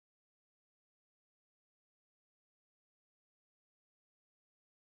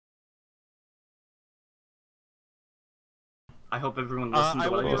I hope everyone listened to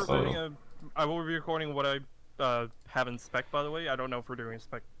what I just said. I will be recording what I have in spec, by the way. I don't know if we're doing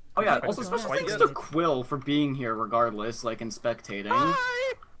spec. Oh yeah, also special thanks to Quill for being here regardless, like, and spectating.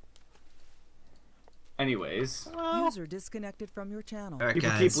 Hi! Anyways. User disconnected from your channel. Alright, People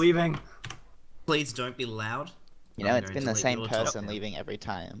guys, keep leaving. please don't be loud. You know, it's been the same person leaving every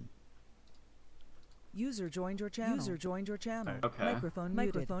time. User joined your channel. User joined your channel. Okay.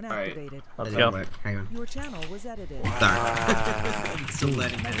 Microphone activated. Let's go. Hang on. Your channel was edited. Sorry. Still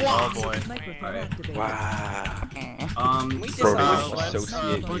letting it. Oh boy. Microphone activated. Wow.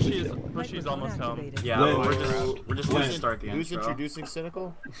 Bushy's almost home. Yeah, we're just gonna start the intro. Who's introducing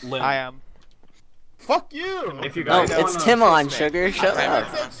Cynical? I am. Fuck you! If you No, guys it's Timon, sugar. Shut up.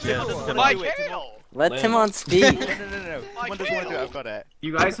 My tail! Let Timon speak. No. One doesn't want to do it, I've got it.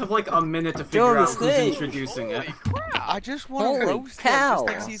 You guys have like a minute to figure out who's introducing it. I just want to roast them, just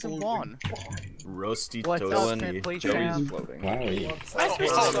like season 1. Roasty What's toasty. Joey's floating.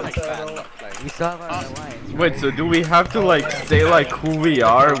 We still have our alliance. Wait, so do we have to like say like who we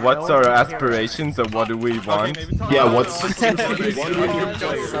are, what's our aspirations, and what do we want? Yeah, what's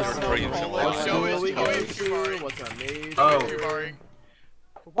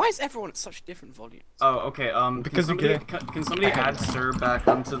Why is everyone at such different volumes? Oh, okay. Because can somebody add Sir back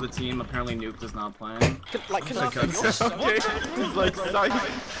onto the team? Apparently, Nuke does not play. Like, can Like,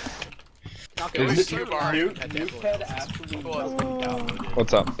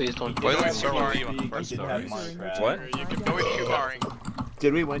 What's up? What?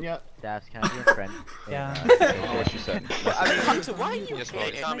 Did we win yet? Dash, can I be a friend? Yeah. What she said. Hunter, why are you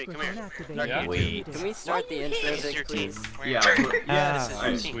Tommy, come here. Can we start the intro, Vic, please? Yeah.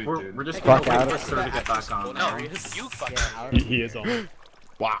 We're just gonna wait for Sir to get back on. No, you fucking. He is on.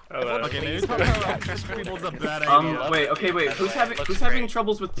 Wow. Okay, maybe talking about people's a bad idea. Wait. Who's having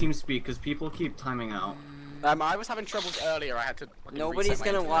troubles with TeamSpeak? Because people keep timing out. I was having troubles earlier. I had to. Nobody's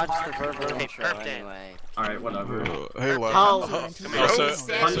gonna watch the verbal intro anyway. Alright, whatever. Hey,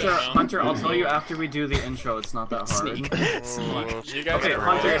 Hunter, I'll tell you after we do the intro. It's not that hard. Okay, are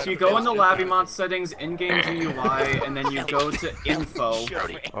Hunter, if you go in the Labimod settings, in-game GUI, and then you go to info.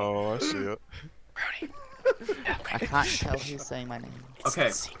 Oh, I see it. I can't tell who's saying my name.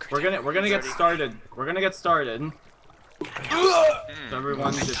 Okay, we're gonna get started. So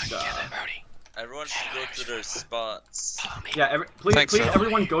everyone just Everyone should go to their spots. yeah, please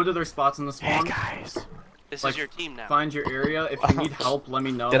everyone go to their spots in the spawn. Guys, this Like, is your team now. Find your area. If you need help, let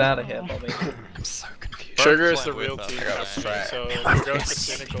me know. Get out of here, Bobby. I'm so confused. Sugar is the real team. So if you go to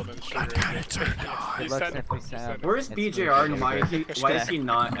Cynical, then Sugar. Where's BJR and why is he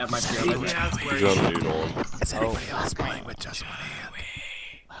not at my pyramid? Is anybody else playing with just one hand?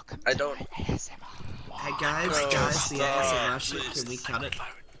 I don't. Hey guys, the ASMR shit, can we cut it?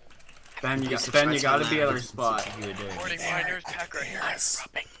 Ben, you gotta be at our spot. Miners back right here.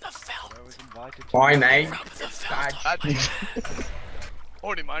 Rubbing the felt. My name.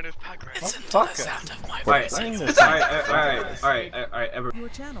 Holy miners pack right. Listen to the sound of my voice. Alright, Your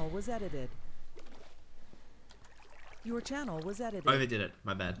channel was edited. Your channel was edited. Overdid it,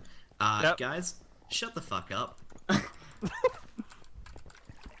 my bad. Guys, shut the fuck up.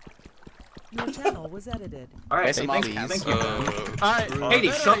 Your channel was edited. Alright, thank you. Alright,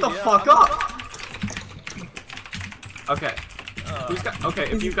 Haiti, shut the fuck up! Okay.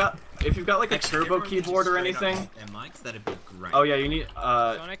 If you've got like a turbo keyboard or anything. And mics, that'd be great. Oh yeah, you need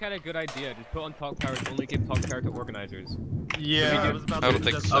Sonic had a good idea. Just put on talk power. Only give talk power to organizers. yeah, I was about to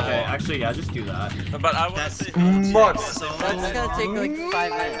think just so. Okay, actually yeah, just do that. But I want to say. That's gonna take like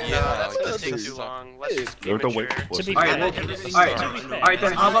 5 minutes. Yeah, that's gonna take too long. Let's just be mature. Alright,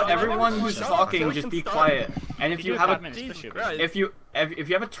 then how about everyone who's talking just be quiet. And if you have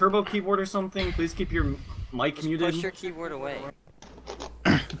a turbo keyboard or something, please keep your mic muted. Push your keyboard away.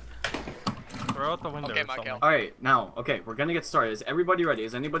 throw out the window. Okay, Michael. Alright, now, okay, we're gonna get started. Is everybody ready?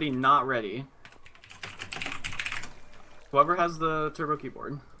 Is anybody not ready? Whoever has the turbo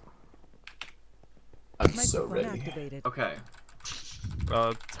keyboard. I'm so ready. Activated. Okay.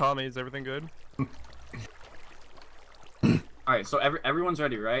 Tommy, is everything good? Alright, so everyone's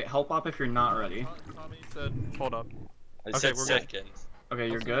ready, right? Help up if you're not ready. Tommy said, hold up. I said second. Okay,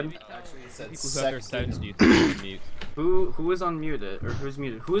 you're good? Actually, it said People who have their settings mute. Who is unmuted? Or who's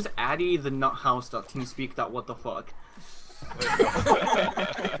muted? Who is Addy the nuthouse.teamspeak. What the fuck?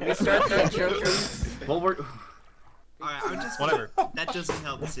 Can we start the intro, please? Well, we're... Alright, I'm just... Whatever. That doesn't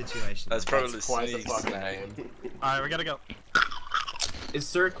help the situation. That's probably quite the Sneak's fucking name. name. Alright, we gotta go. Is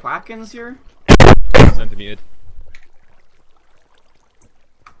Sir Quackins here? Sent muted.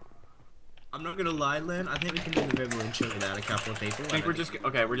 I'm not gonna lie, Len. I think we can do the verbal intro without a couple of people. I think we're just...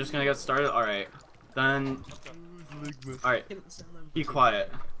 Okay, we're just gonna get started. Alright. Then... Alright, be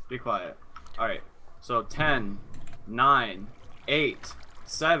quiet. Be quiet. Alright, so 10, 9, 8,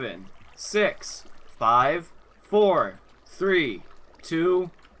 7, 6, 5, 4, 3,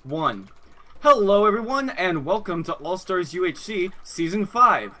 2, 1. Hello everyone, and welcome to All-Stars UHC Season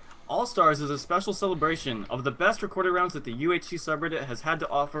 5. All-Stars is a special celebration of the best recorded rounds that the UHC subreddit has had to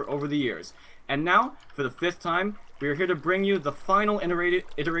offer over the years. And now, for the 5th time, we are here to bring you the final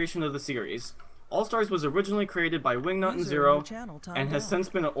iteration of the series. All-Stars was originally created by Wingnut and Zero, and has since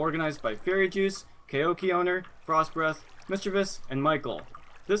been organized by Fairy Juice, Kaoki Owner, Frostbreath, Mischievous, and Michael.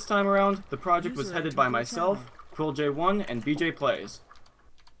 This time around, the project was headed by myself, QuillJ1, and BJPlays.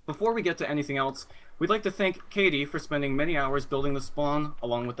 Before we get to anything else, we'd like to thank Katie for spending many hours building the spawn,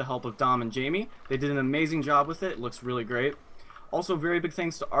 along with the help of Dom and Jamie. They did an amazing job with it. It looks really great. Also, very big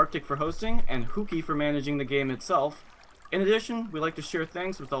thanks to Arctic for hosting, and Hookie for managing the game itself. In addition, we'd like to share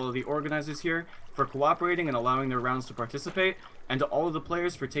thanks with all of the organizers here for cooperating and allowing their rounds to participate, and to all of the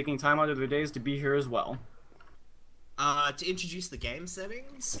players for taking time out of their days to be here as well. To introduce the game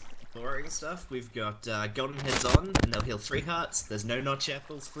settings, boring stuff, we've got golden heads on, and they'll heal 3 hearts. There's no notch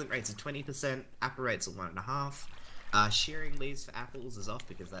apples, flint rates are 20%, apple rates are 1.5. Shearing leaves for apples is off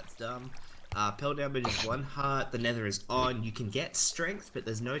because that's dumb. Pell damage is 1 heart, the nether is on. You can get strength, but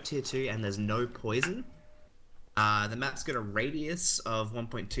there's no tier 2 and there's no poison. The map's got a radius of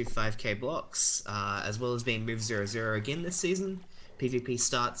 1.25k blocks, as well as being Move 00 again this season. PvP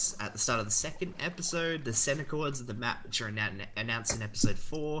starts at the start of the 2nd episode, the center chords of the map which are announced in episode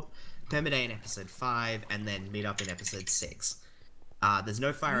 4, Permaday in episode 5, and then meet up in episode 6. There's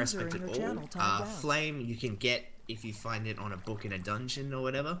no fire aspect at all. Flame you can get if you find it on a book in a dungeon or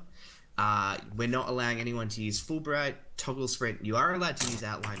whatever. We're not allowing anyone to use Fulbright, Toggle Sprint. You are allowed to use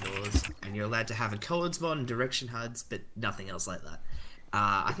Outline Doors, and you're allowed to have a colored spawn and direction HUDs, but nothing else like that.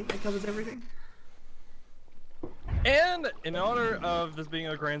 I think that covers everything. And in honor of this being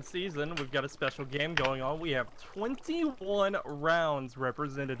a grand season, we've got a special game going on. We have 21 rounds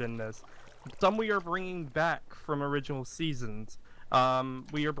represented in this. Some we are bringing back from original seasons.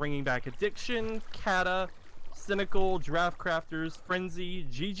 We are bringing back Addiction, Cata, Cynical, Draftcrafters, Frenzy,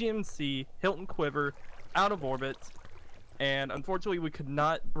 GGMC, Hilt and Quiver, Out of Orbit, and unfortunately we could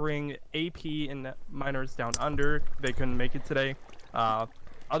not bring AP and Miners Down Under. They couldn't make it today.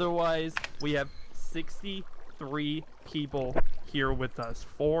 Otherwise, we have 63 people here with us.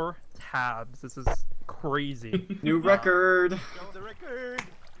 4 tabs. This is crazy. New record! The record!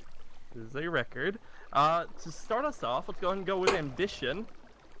 This is a record. To start us off, let's go ahead and go with Ambition.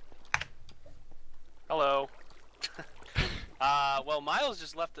 Hello. Well, Miles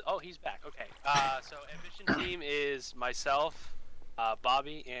just left. Oh, he's back. Okay. So Ambition team is myself,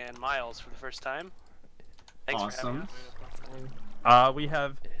 Bobby, and Miles for the first time. Thanks for having us. We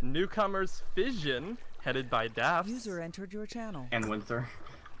have newcomers Fission, headed by Daft. User entered your channel. And Winther.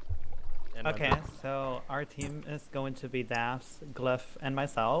 Okay, so our team is going to be Daft's, Glyph, and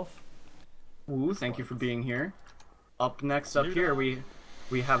myself. Ooh, thank you for being here. Up next up here, we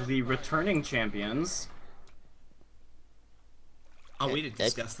have the returning champions. Oh, we didn't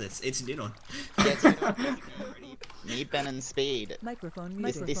discuss this. It's Ninon. Me, Ben, and Speed. Microphone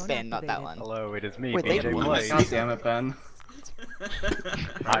This Ben, not that one. Hello, it is me, BJPlays. God damn it, Ben.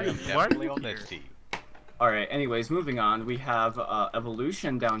 I am definitely on this team. Alright, anyways, moving on, we have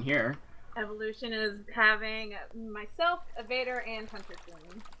Evolution down here. Evolution is having myself, Evader, and Hunter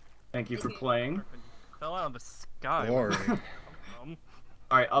Queen. Thank you for playing. Fell out of the sky.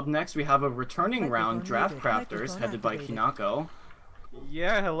 Alright, up next we have a returning round, Draftcrafters, headed by Kinako.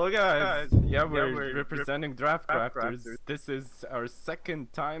 Yeah, hello guys. Yeah, we're representing Draftcrafters. This is our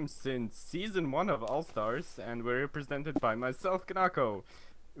 2nd time since Season 1 of All-Stars, and we're represented by myself, Kinako,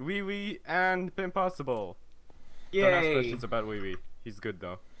 Wee, and Pimpossible. Yay! Don't ask questions about Wee. He's good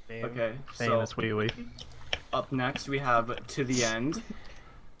though. Okay, famous Wee. Up next we have To The End.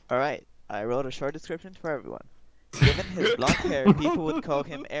 Alright, I wrote a short description for everyone. Given his blonde hair, people would call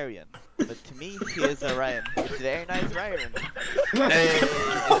him Aryan. But to me, he is Orion. It's very nice, Ryan.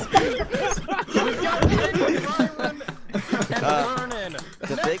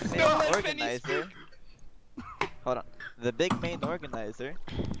 The big main organizer. Hold on. The big main organizer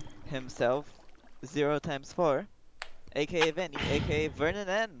himself, 0 times 4, aka Venny, aka Vernon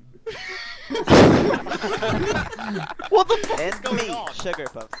N. What the fuck is going on? Sugar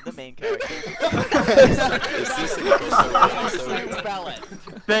Puffs, the main character.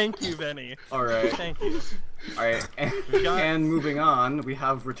 Thank you, Benny. Alright. Thank you. Alright, and moving on, we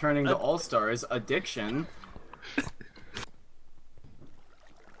have returning to All-Stars, Addiction.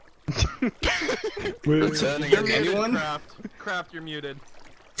 Returning anyone? Craft, you're muted.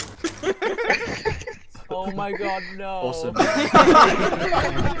 Oh my god, no. Awesome. Guys,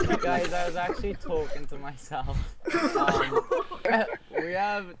 I was actually talking to myself. We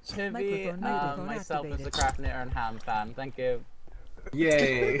have Chibi, myself as a Craftinator, and Ham Fan. Thank you.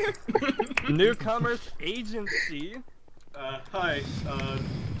 Yay. Newcomers Agency. Hi.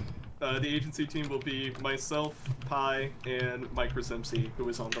 The agency team will be myself, Pi, and Micros MC, who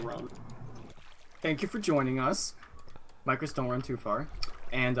is on the run. Thank you for joining us. Micros, don't run too far.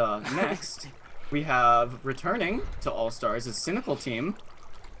 And next, we have returning to All Stars is Cynical team.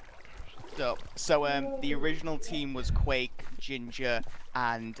 So the original team was Quake, Ginger,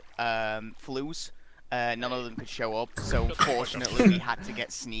 and Flues. None of them could show up, so unfortunately we had to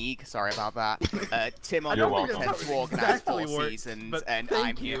get Sneak. Sorry about that. Tim on the tends to organize 4 seasons, and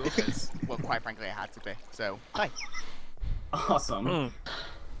I'm here because, well, quite frankly, I had to be. So, hi. Awesome.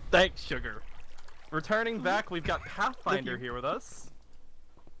 Thanks, Sugar. Returning back, we've got Pathfinder here with us.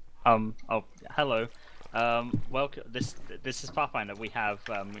 Oh, hello. Welcome. This is Pathfinder. We have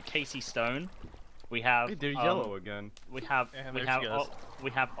Casey Stone. We have. Hey, they're yellow again. We have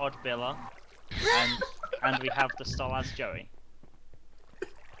Oddbilla, and we have the Stars Joey.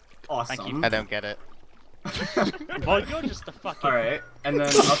 Awesome. Thank you. I don't get it. Well, you're just a fucking. All right, and then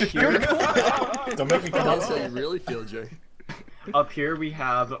up here. Don't make me come out so you really feel, Jay. Up here we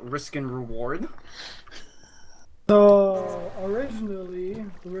have Risk and Reward. So originally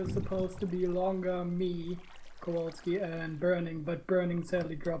there was supposed to be Longa, me, Kowalski, and Burning, but Burning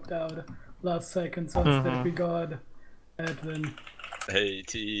sadly dropped out last second, so instead we got Edwin. Hey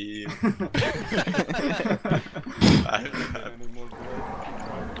team.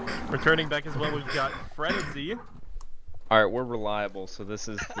 Returning back as well, we've got Frenzy. Alright, we're reliable, so this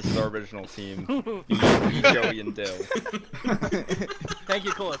is our original team. Joey and Dill. Thank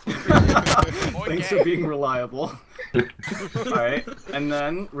you, Colas. Thanks for being reliable. Alright, and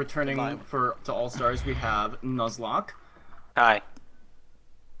then returning to All Stars we have Nuzlocke. Hi.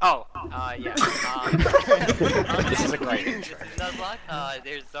 Oh, yeah. This is a great intro. This is Nuzlocke,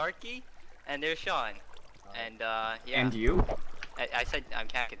 there's Zarky, and there's Sean. And, yeah. And you? I said I'm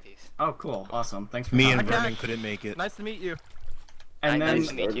Cataclysm. Oh, cool. Awesome. Thanks for Me coming. and Vernon couldn't make it. Nice to meet you. And then, nice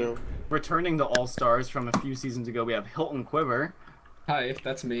to meet you. returning to All Stars from a few seasons ago, we have Hilt and Quiver. Hi,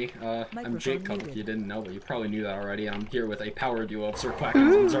 that's me. I'm Jacob, if you didn't know, but you probably knew that already. I'm here with a power duo of Sir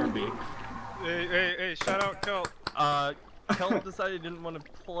Quackers and Zombie. Hey, shout out Kelt. Kelt decided he didn't want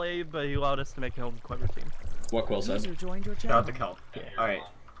to play, but he allowed us to make an Hilt and Quiver team. What Quill said. Shout out to Kelt. Alright.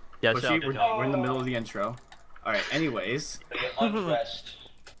 Yeah, Bushy, shout out to Kelt. we're in the middle of the intro. Alright, anyways. We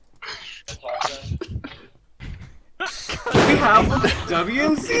have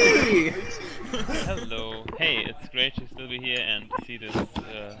WNC! Hello. Hey, it's great to still be here and see this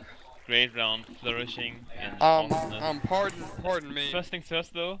great round flourishing in awesomeness. Pardon me. First things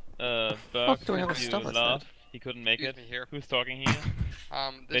first though, Fuck, do I have a if you stomach laugh, he couldn't make Excuse it. me here. Who's talking here?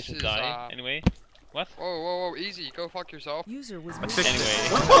 They This should is, die. Anyway. What? Whoa, easy, go fuck yourself. User was Anyway,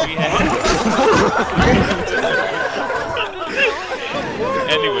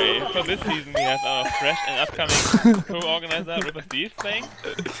 anyway, for this season we have our fresh and upcoming co-organizer Ripper Steve playing.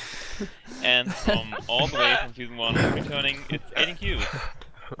 And from all the way from season 1 returning, it's Aiden Q.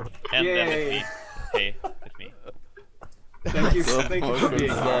 And then it's me. Hey, it's me. Thank you for being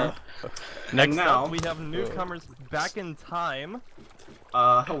here. Next now, up, we have newcomers back in time.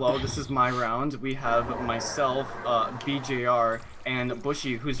 Hello, this is my round. We have myself, BJR, and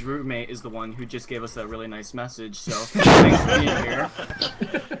Bushy, whose roommate is the one who just gave us that really nice message, so thanks for being here.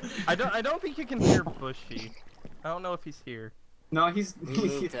 I don't think you can hear Bushy. I don't know if he's here. No, he's...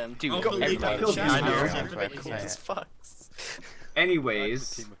 moved him. Dude, He'll everybody be here. Anyways,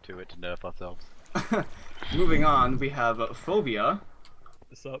 Team of two it to nerf ourselves. moving on, we have Phobia.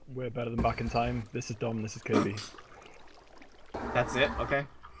 What's up? We're better than back in time. This is Dom, this is Kirby. That's it? Okay.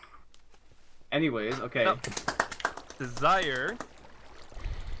 Anyways, okay. No. Desire.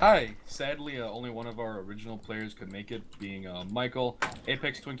 Hi. Sadly, only one of our original players could make it, being Michael.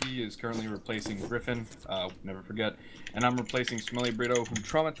 Apex Twinkie is currently replacing Griffin, never forget. And I'm replacing Smelly Burrito, who,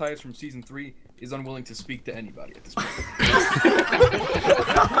 traumatized from Season 3, is unwilling to speak to anybody at this point.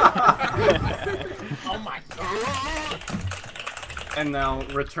 Oh my god! And now,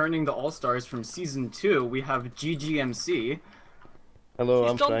 returning to All Stars from Season 2, we have GGMC. Hello,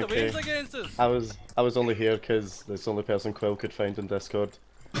 I'm He's done the Frankie. wins against us. I was only here because it's the only person Quill could find in Discord.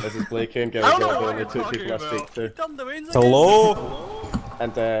 This is Blakey and Gary, the only two people I speak to. Hello!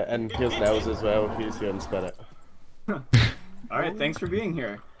 And here's Nels as well, he's here in spirit. Alright, thanks for being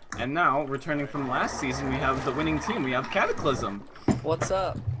here. And now, returning from last season, we have the winning team. We have Cataclysm. What's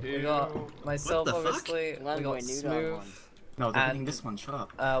up? We got myself, What the fuck? obviously. We Lenboy got knew that Smooth. one. No, they're and, hitting this one. Shut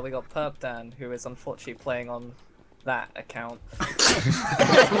up. We got Perp Dan, who is unfortunately playing on that account. Nothing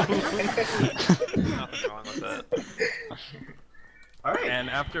wrong with that. Alright. And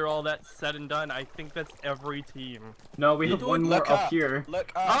after all that's said and done, I think that's every team. No, we have one more up here.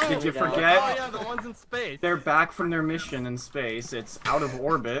 Look up. Did you forget? Oh yeah, the ones in space. They're back from their mission in space. It's out of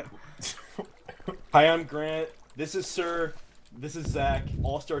orbit. Hi, I'm Grant. This is Sir. This is Zach.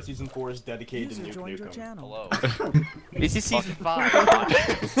 All-Star Season 4 is dedicated to Nuke Nukem. Hello. This is Season 5.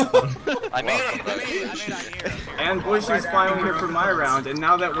 I made it on here. And Bushy's finally here for my round, and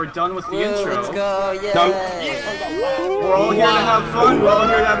now that we're done with the intro, Let's go, yeah. we're all here to have fun, we're all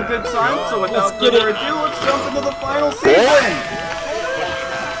here to have a good time, so without further ado, let's jump into the final season!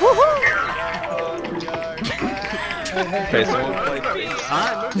 Okay, so we'll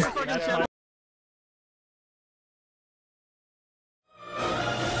play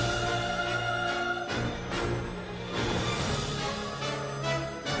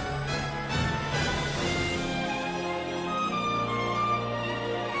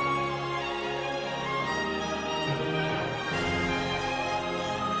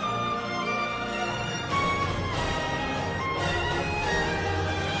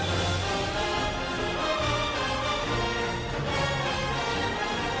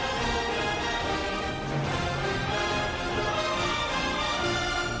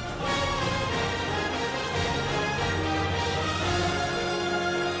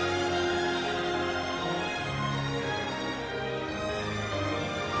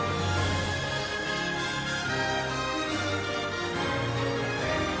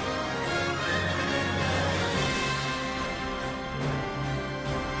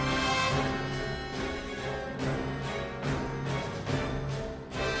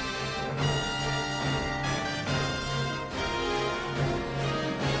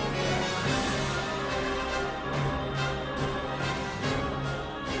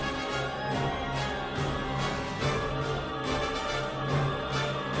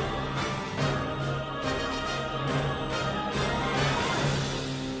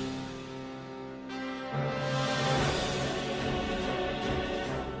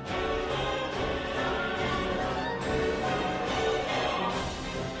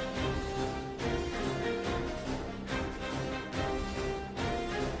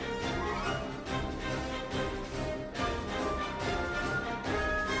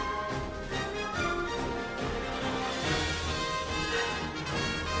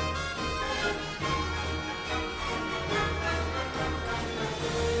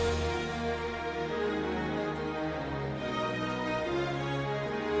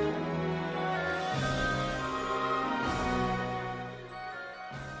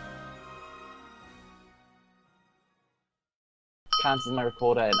Cancels my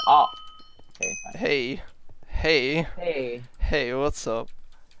recorder and okay, fine. Hey, what's up?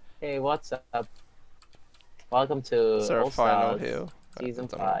 Hey, what's up? Welcome to Is there a All final Stars here? Season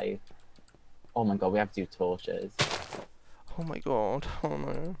 5. Oh my god, we have to do torches. Oh my god, oh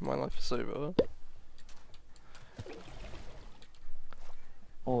no, my life is over.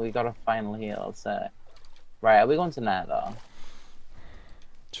 Oh, we got a final heal, so... Right, are we going to Nether?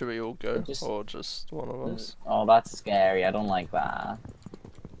 Should we all go, or just one of us? Oh, that's scary, I don't like that.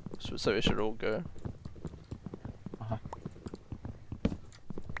 So we should all go. Oh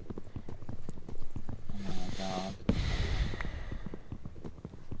my god.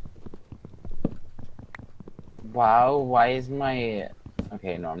 Wow, why is my...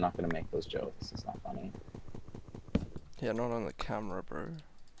 Okay, no, I'm not gonna make those jokes, it's not funny. Yeah, not on the camera, bro.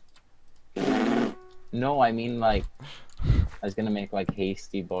 No, I mean like... I was gonna make like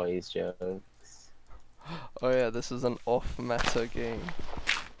Hasty Boys jokes. Oh yeah, this is an off-meta game.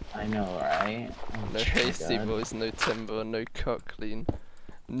 I know, right? Oh, no Hasty Boys, no Timber, no Cut Clean,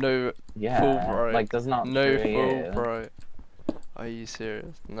 no Fulbright. Like, does not no do it. Fulbright. Are you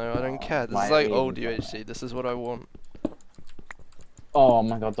serious? No, I don't care. This why is are like we old even UHC. This is what I want. Oh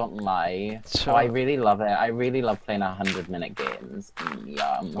my god, don't lie. Shut Oh, I up. really love it. I really love playing 100-minute games.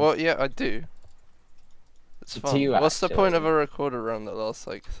 Yum. Well, yeah, I do. It's To fun. you, What's the point of actually. a recorder run that lasts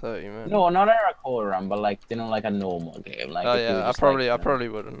like 30 minutes? No, not a record run, but like, you know, like a normal game. Like, Oh if you were yeah, I just, probably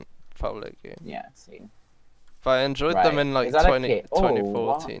like, wouldn't public game. Yeah, see. But I enjoyed Right. them in like Is that a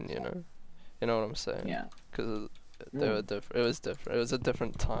 2014, what? you know what I'm saying? Yeah. Because they were different. It was different. It was a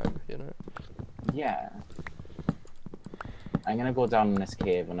different time, you know. Yeah. I'm gonna go down in this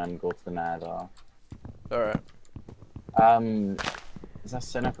cave and then go to the Nether. Alright. Is that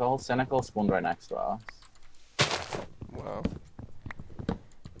Cynical? Cynical spawned right next to us. Wow.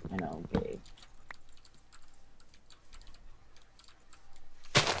 I know, gay.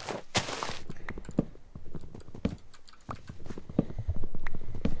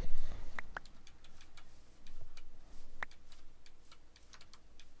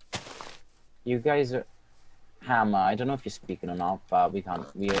 You guys are... Hammer, I don't know if you're speaking or not, but we can't...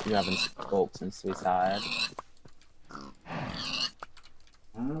 We haven't spoke since we started.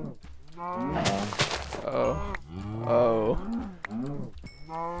 Oh. Oh. Oh.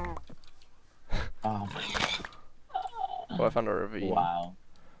 Oh my god. Oh, I found a ravine. Wow.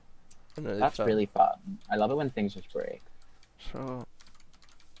 That's fell. really fun. I love it when things just break. Sure.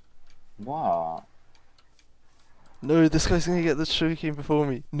 What? No, this guy's gonna get the sugarcane before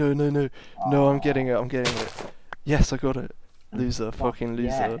me. No, no, no. No, I'm getting it, I'm getting it. Yes, I got it. Loser, fucking loser.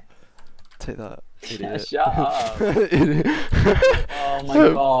 Yeah. Take that, idiot. Shut up. Idiot. Oh my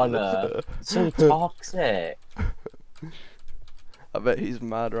god. So toxic. I bet he's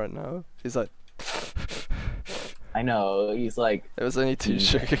mad right now. He's like... I know, he's like... There was only 2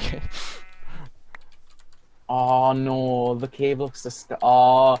 sugarcane. Oh no, the cave looks disgusting.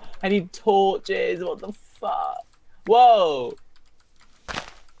 Oh, I need torches, what the fuck? Whoa!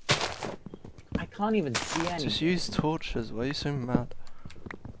 I can't even see anything. Just use torches, why are you so mad?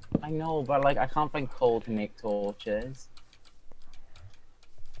 I know, but like, I can't find coal to make torches.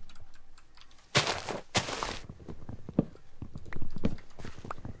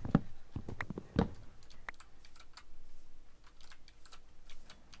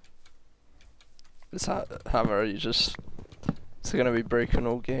 This hammer, you just... It's gonna be breaking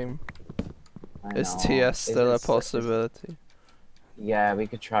all game. Is TS still a possibility? Yeah, we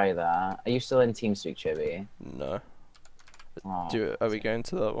could try that. Are you still in TeamSpeak, Chibi? No. Oh, Are we going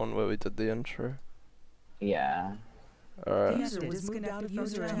to that one where we did the intro? yeah. Alright. User disconnected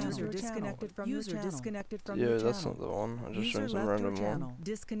from Yeah, that's not the one. I just joined some random one.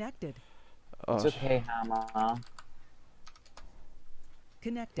 Disconnected. Oh, It's okay, Hammer.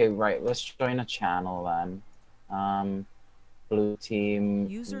 Connected. Okay, right, let's join a channel then. Blue team,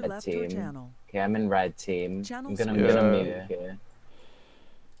 User red left your team. channel. Okay, I'm in red team. Channel I'm gonna move here.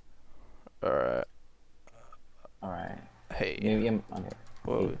 Alright. Alright. Hey. Okay.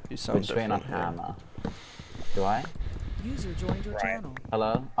 Whoa, you sound We're just waiting on different here. Hammer. Do I? User joined your channel.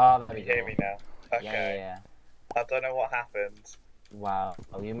 Hello? Oh, there we You go. hear me now? Okay. Yeah. I don't know what happened. Wow.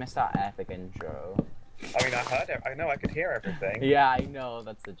 Oh, you missed that epic intro. I mean, I heard it. I know I could hear everything. Yeah, I know.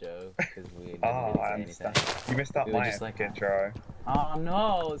 That's the joke. Because we didn't really say I anything. understand. You missed out We were my just epic like, intro. Oh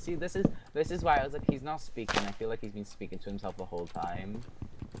no! See, this is why I was like, he's not speaking. I feel like he's been speaking to himself the whole time.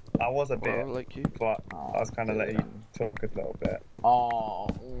 I was a bit, like you. but I was kind of letting you talk a little bit. Oh,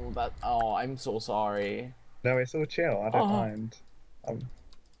 I'm so sorry. No, it's all chill. I don't mind.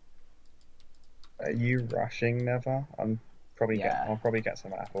 Are you rushing, Never? I'll probably get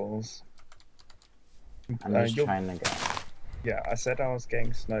some apples. I'm just trying to get. Yeah, I said I was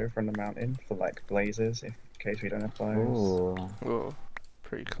getting snow from the mountain for like blazes, in case we don't have those. Ooh,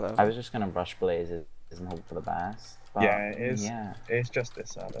 pretty clever. I was just gonna rush blazes and hope for the best. But, Yeah, it is. Yeah. It's just this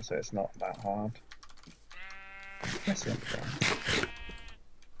server, so it's not that hard. I see on the ground.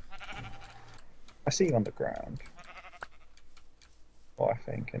 I see you on the ground. Well, I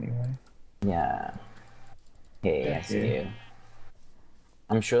think anyway. Yeah. Hey, Yeah, I see you.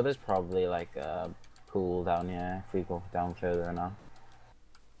 I'm sure there's probably like a pool down here if we go down further enough.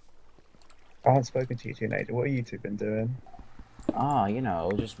 I haven't spoken to you two in ages. What have you two been doing? Oh, you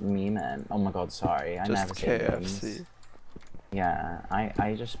know, just memeing. Oh my god, sorry. I never say KFC. names. Yeah,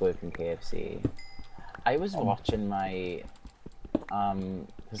 I just work in KFC. I was watching my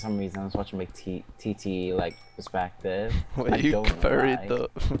for some reason I was watching my TT like perspective. Where you buried the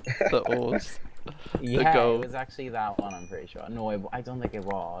ores. Yeah, gold. it was actually that one. I'm pretty sure. No, I don't think it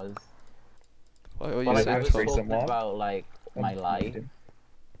was. Why were But you like, I was so talking about like my life.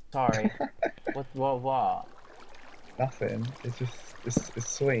 Sorry. What? Nothing. It's just it's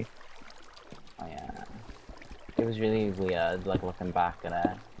sweet. Oh yeah. It was really weird, like looking back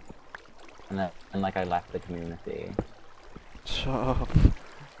at it, and like I left the community. Shut up.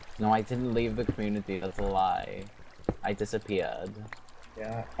 No, I didn't leave the community. That's a lie. I disappeared.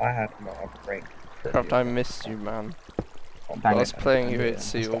 Yeah, I had a break. Crap, I missed you, man. I was playing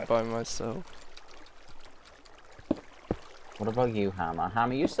UHC all by myself. What about you, Hammer?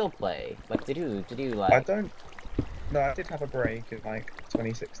 Hammer, you still play? Like, did you like? I don't. No, I did have a break in like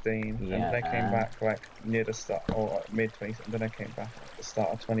 2016, and then I came back like near the start or mid 20. Then I came back at the start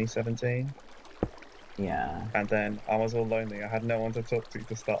of 2017. Yeah. And then I was all lonely. I had no one to talk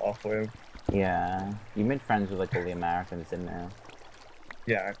to start off with. Yeah. You made friends with like all the Americans, didn't you?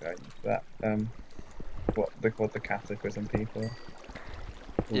 Yeah, that what they called the Cataclysm people.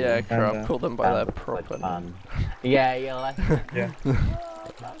 Yeah, crap, call them by their proper name. Yeah. Yeah.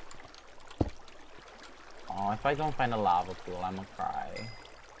 Oh, if I don't find a lava pool, I'm gonna cry.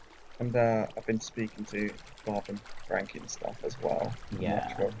 And I've been speaking to Bob and Frankie and stuff as well.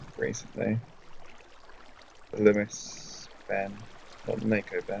 Yeah. Recently. Loomis Ben, not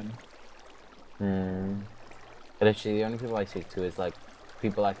Mako Ben. But actually, the only people I speak to is like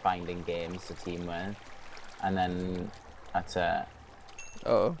people I find in games to team with, and then that's it.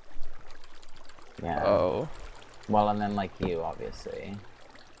 Oh. Yeah. Oh. Well, and then like you, obviously.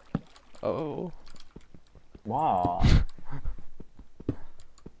 Oh. What?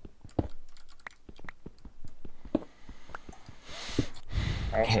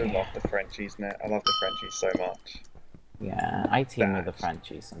 I also love the Frenchies net. I love the Frenchies so much. Yeah, I team with the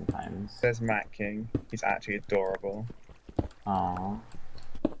Frenchies sometimes. There's Matt King. He's actually adorable. Aww.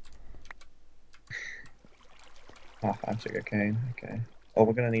 I'm sugarcane. Okay. Oh,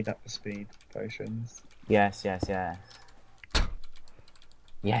 we're gonna need that for speed potions. Yes. Yes. Got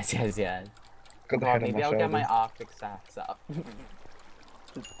the Oh, head on maybe my I'll get my shoulders. Arctic stats up.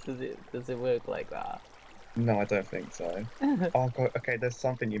 Does it work like that? No, I don't think so. Oh god. Okay, there's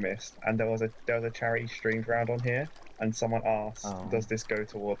something you missed, and there was a charity streams round on here, and someone asked, "Does this go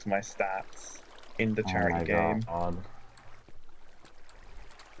towards my stats in the charity Oh my game?" God.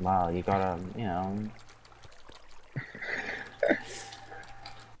 Wow, you gotta, you know.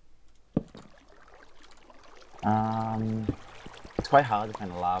 It's quite hard to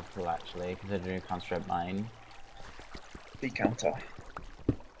find a lava pool actually, considering you can't strip mine. The counter.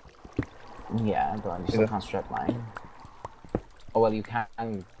 Yeah, but you still can't strip mine. Oh well, you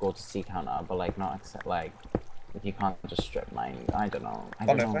can go to C counter, but like not accept like if you can't just strip mine. I don't know. I Oh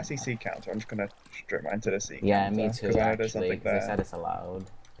don't no, know. if I see C counter, I'm just gonna strip mine to the C Yeah, counter. me too. Because I know there's Actually, something 'cause there. they said it's allowed.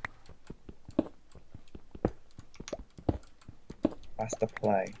 That's the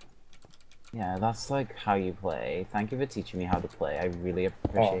play. Yeah, that's like how you play. Thank you for teaching me how to play. I really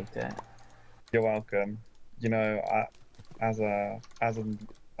appreciate it. You're welcome. You know, as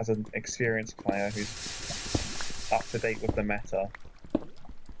an experienced player who's up to date with the meta.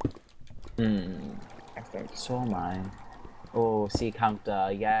 I think. So am I. Oh, C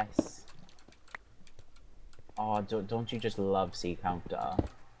counter, yes. Oh, don't you just love C counter?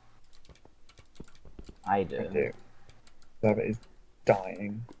 I do. I do. Server is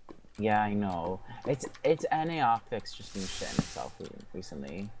dying. Yeah, I know. It's NA Arctic's just been shitting itself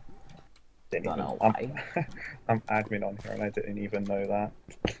recently. Don't know why. I'm admin on here and I didn't even know that.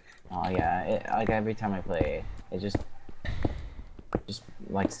 Oh yeah, like every time I play, it just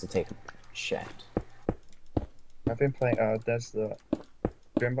likes to take shit. I've been playing. There's the. Do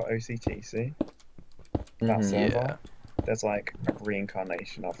you remember OCTC? That server. Yeah. There's like a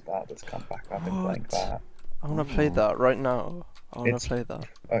reincarnation of that that's come back. I've been playing that. I wanna play that right now. I wanna play that.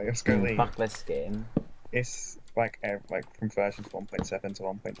 Oh, let's go leave. Fuck this game. It's like from versions 1.7 to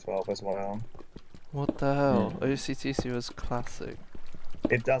 1.12 as well. What the hell? OCTC was classic.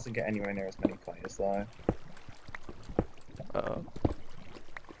 It doesn't get anywhere near as many players though. Oh.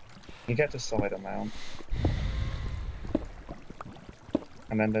 You get a solid amount.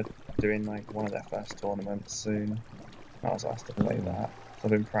 And then they're doing like one of their first tournaments soon. I was asked to play that. So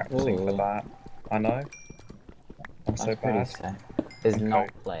I've been practicing for that. I know. I'm so bad. Is I'm not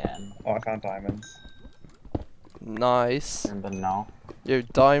cool. playing. Oh, I found diamonds. Nice. But no. Yo,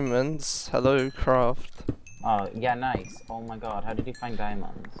 diamonds. Hello, craft. Oh yeah, nice. Oh my god, how did you find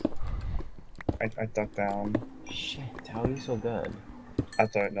diamonds? I dug down. Shit, how are you so good? I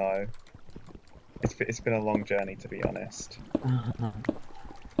don't know. It's been a long journey to be honest.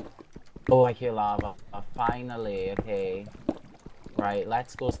 Oh, I hear lava. Finally, okay. Right,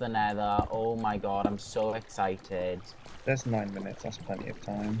 let's go to the nether. Oh my god, I'm so excited. There's 9 minutes, that's plenty of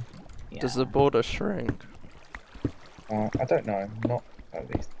time. Yeah. Does the border shrink? I don't know, not at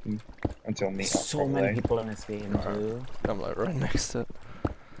least until meetup. So many people in this game too. I'm like right next to it.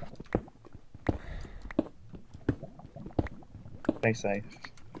 Stay safe.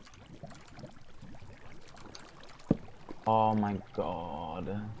 Oh my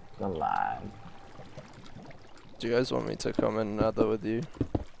god, the lag. Do you guys want me to come in nether with you?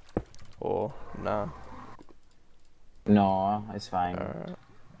 Or nah? No, it's fine.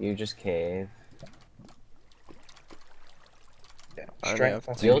 You just cave. Yeah, I strength.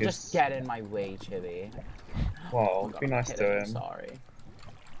 have You'll just get in my way, Chibby. Well, God, be nice I'm to kidding, him. I'm sorry.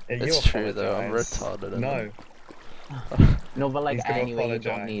 Yeah, you It's true though, I'm apologise. retarded. No. No, but like He's gonna anyway, you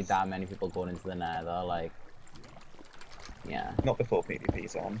don't apologise. need that many people going into the nether, like. Yeah. Not before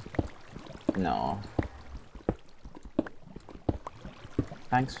PvP's on. No.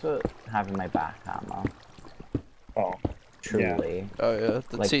 Thanks for having my back, Hammer. Oh. Truly. Oh yeah,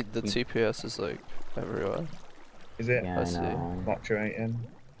 the Like, the TPS is like everywhere. Is it? Yeah, I know. Fluctuating.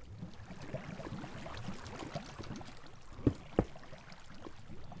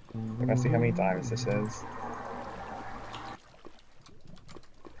 Let's see how many diamonds this is.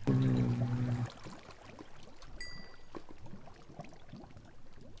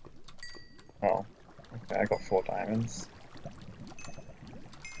 Oh, okay, I got 4 diamonds.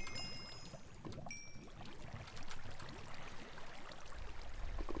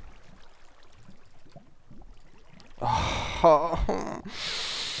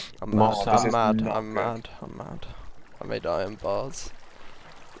 I'm mad. I made iron bars.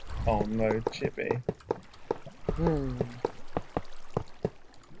 Oh no, Chippy.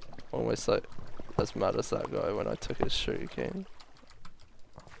 Almost like as mad as that guy when I took his sugarcane.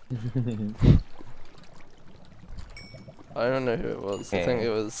 I don't know who it was. I think it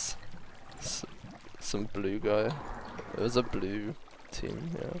was some blue guy. It was a blue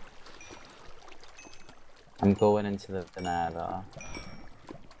team, yeah. I'm going into the banana.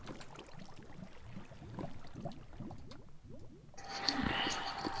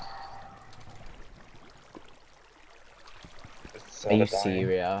 Are you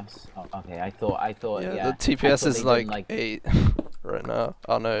serious? Oh, okay, I thought, yeah. The TPS is like 8 right now.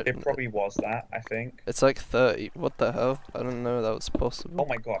 Oh no. It probably was that, I think. It's like 30. What the hell? I didn't know that was possible. Oh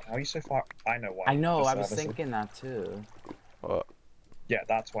my god, how are you so far? I know why. I know, I was thinking that too. What? Yeah,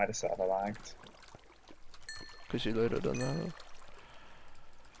 that's why the server lagged. Because you loaded another.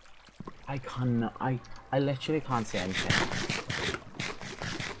 I literally can't see anything.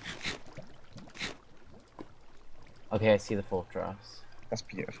 Okay, I see the fortress. That's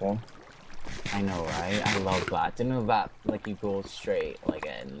beautiful. I know, right? I love that. Didn't know that, like, you go straight, like,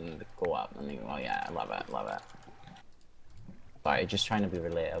 and go up, and you go, oh yeah, I love it. Sorry, just trying to be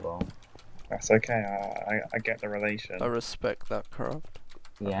relatable. That's okay, I get the relation. I respect that craft.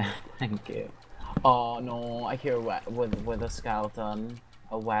 Yeah, thank you. Oh no, I hear with a skeleton.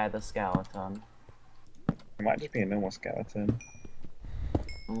 Where the skeleton? It might just be a normal skeleton.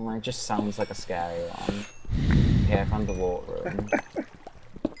 Oh, it just sounds like a scary one. Okay, I found the water room.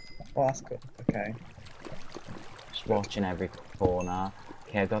 Oh, that's good. Okay. Just watching every corner.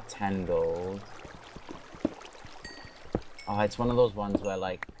 Okay, I got 10 gold. Oh, it's one of those ones where,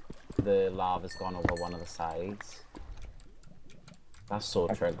 like, the lava's gone over one of the sides. That's so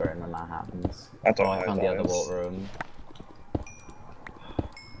triggering when that happens. I don't know I found the other water room.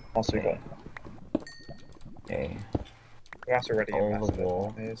 Also got. Okay. That's already a massive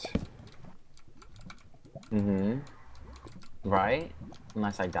wall. Right?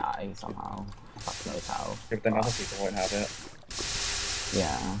 Unless I die somehow. Fuck knows how. If then other people won't have it.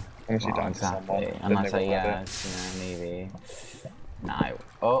 Yeah. Unless you die to someone. Unless you know, maybe. Nah.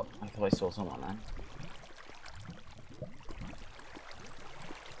 Oh, I thought I saw someone then.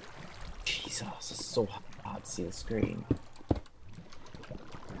 Jesus, it's so hard to see the screen.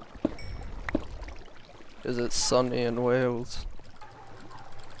 Is it sunny in Wales?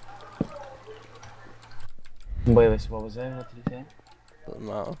 Wait, what was it? What did you say? Doesn't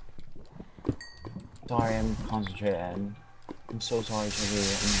matter. Sorry, I'm concentrating. I'm so sorry, Chevy.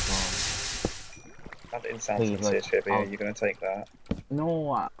 Oh my god. That didn't sound sincere, Chevy. Are you gonna take that?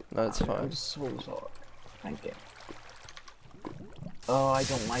 No, no, it's fine. I'm so sorry. Thank you. Oh, I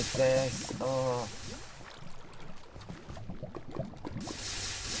don't like this. Oh.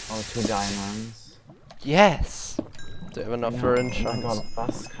 Oh, 2 diamonds. Yes! Do you have enough for enchants? Oh my god,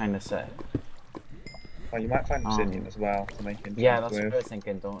 that's kinda sick. Oh, you might find obsidian as well to make enchants. Yeah, that's what I was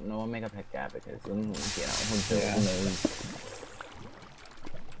thinking. Don't no one make a pick yet because you know who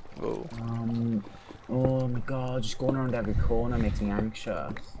knows. Oh my god, just going around every corner makes me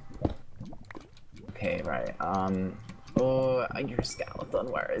anxious. Okay, right. Oh, your skeleton,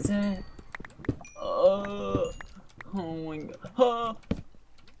 where is it? Oh my god.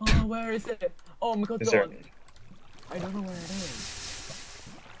 Oh, where is it? Oh my god, I don't know where it is.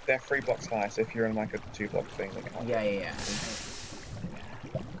 They're 3 blocks high, so if you're in like a 2-block thing, they can't. Yeah.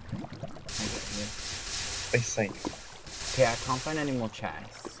 Stay safe. Okay, I can't find any more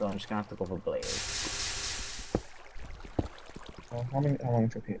chests, so I'm just gonna have to go for blaze. Well, how long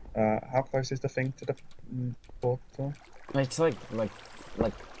took it? How close is the thing to the portal? It's like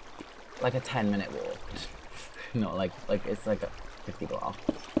a 10-minute walk. No, like it's like a 50 block.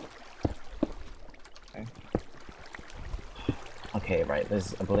 Okay, right,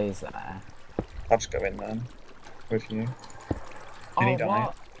 there's a blaze there. I'll just go in then. With you. Did he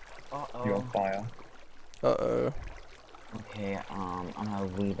die? You're on fire. Uh-oh. Okay, I'm a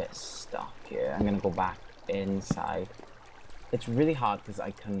wee bit stuck here. I'm gonna go back inside. It's really hard because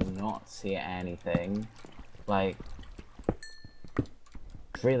I cannot see anything. Like,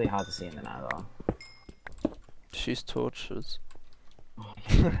 it's really hard to see in the nether. She's torches. Oh,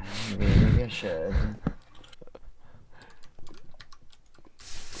 yeah, maybe I should.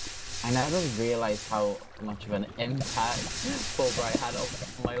 I never realized how much of an impact Phobia had on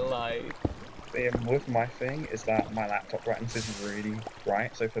my life. with my thing is that my laptop brightness is really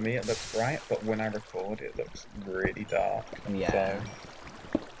bright, so for me it looks bright, but when I record it looks really dark. Yeah. So...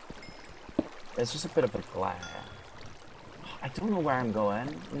 There's just a bit of a glare. I don't know where I'm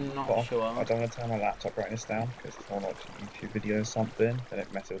going. Not sure. I don't want to turn my laptop brightness down because if I watch a YouTube video or something, then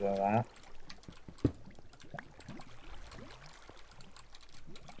it messes with all that.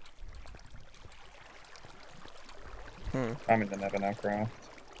 I'm in the Never Now craft.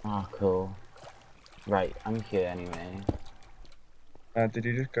 Oh, cool. Right, I'm here anyway. Did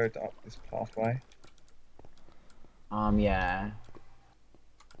you just go up this pathway? Yeah.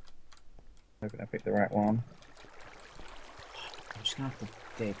 Hoping I picked the right one. I'm just gonna have to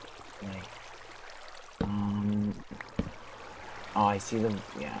dig, like... Oh, I see the...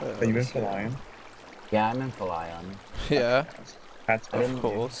 yeah. Are you in for Lion? Yeah, I'm in for Lion. Yeah. Of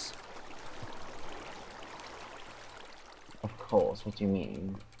course. Of course, what do you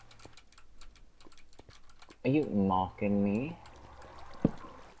mean? Are you mocking me?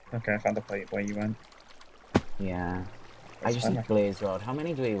 Okay, I found the plate where you went. Yeah. I That's just fine, need Blaze Rod. How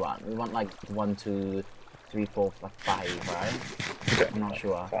many do we want? We want like 1, 2, 3, 4, like 5, right? I'm not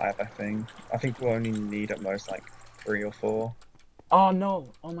sure. 5, I think. I think we'll only need at most like 3 or 4. Oh no!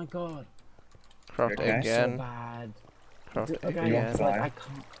 Oh my god! Craft Okay. again. So bad. Craft Okay, again. it's like I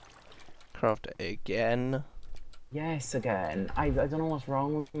can't... Craft again. Yes, again. I don't know what's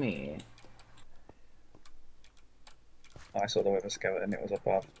wrong with me. I saw the Wither skeleton, it was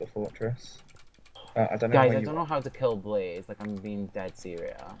above the fortress. I don't know Guys, where I don't know how to kill Blaze, like I'm being dead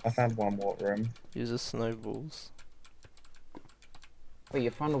serious. I found one water room. Use the snowballs. Wait, you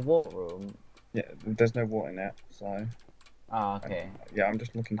found a water room? Yeah, there's no water in it, so... Oh, okay. Yeah, I'm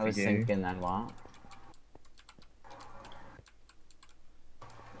just looking for I was you. thinking that what?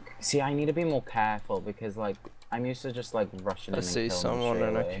 See, I need to be more careful because, like, I'm used to just, like, rushing in and killing I see someone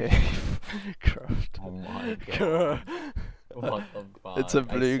in a away. cave. Craft. Oh my god. What the fuck? It's a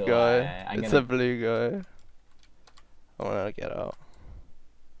blue I guy. swear. It's a blue guy. I wanna get out.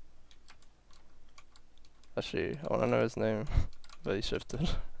 Actually, I wanna know his name. But he shifted.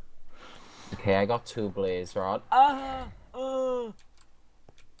 Okay, I got 2 blaze rod. Ah! Oh!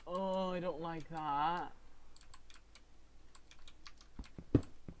 Oh, I don't like that.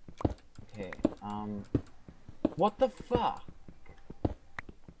 Okay, what the fuck?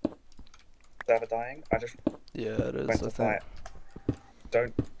 Server dying? I just... Yeah, it is, went I to think. fight.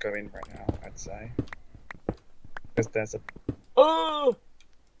 Don't go in right now, I'd say. Because there's a... Oh!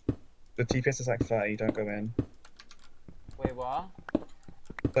 The TPS is like 30, don't go in. Wait, what?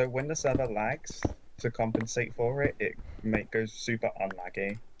 So when the server lags, to compensate for it, it goes super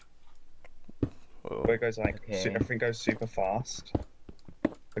unlaggy. Whoa. Where it goes like, Okay. everything goes super fast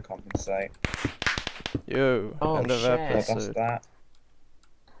to compensate. Yo, Oh, end of shit. So that's episode. that.